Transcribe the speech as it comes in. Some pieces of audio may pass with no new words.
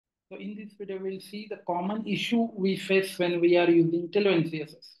So in this video, we'll see the common issue we face when we are using Tailwind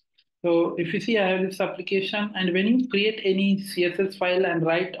CSS. So if you see, I have this application, and when you create any CSS file and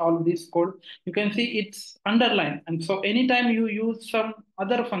write all this code, you can see it's underlined. And so anytime you use some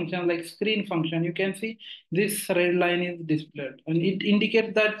other function like screen function, you can see this red line is displayed, and it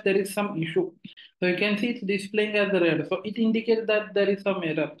indicates that there is some issue. So you can see it's displaying as red. So it indicates that there is some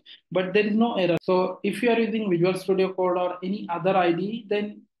error, but there is no error. So if you are using Visual Studio Code or any other IDE,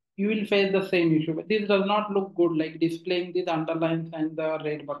 then you will face the same issue. But this does not look good, like displaying these underlines and the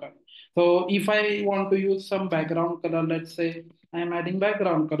red button. So if I want to use some background color, let's say I am adding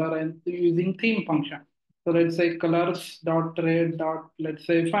background color and using theme function. So let's say colors dot red dot, let's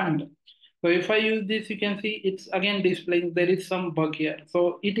say 500. So if I use this, you can see it's again displaying there is some bug here.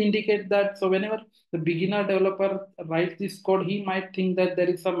 So it indicates that, so whenever the beginner developer writes this code, he might think that there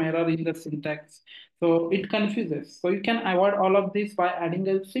is some error in the syntax. So it confuses. So you can avoid all of this by adding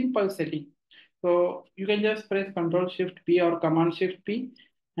a simple setting. So you can just press Control Shift P or Command Shift P,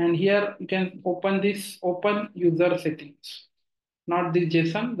 and here you can open this open user settings, not the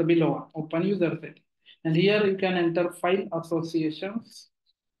JSON, the below one, open user setting. And here you can enter file associations.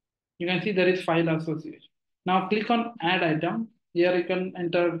 You can see there is file association. Now click on add item. Here you can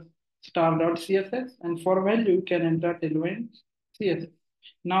enter star.css, and for value you can enter tailwind CSS.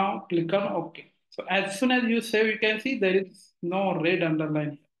 Now click on OK. So as soon as you save, you can see there is no red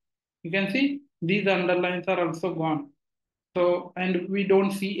underline here. You can see these underlines are also gone. So, and we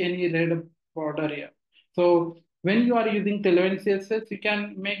don't see any red border here. So when you are using Tailwind CSS, you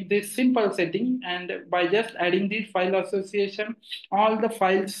can make this simple setting, and by just adding this file association, all the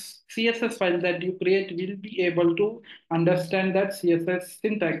files, CSS files that you create will be able to understand that CSS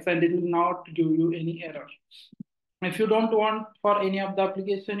syntax, and it will not give you any error. If you don't want for any of the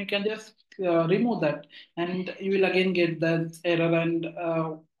application, you can just remove that, and you will again get that error and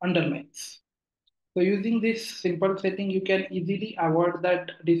underlines. So using this simple setting, you can easily avoid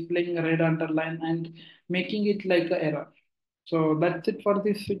that displaying a red underline and making it like an error. So that's it for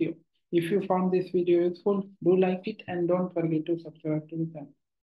this video. If you found this video useful, do like it and don't forget to subscribe to the channel.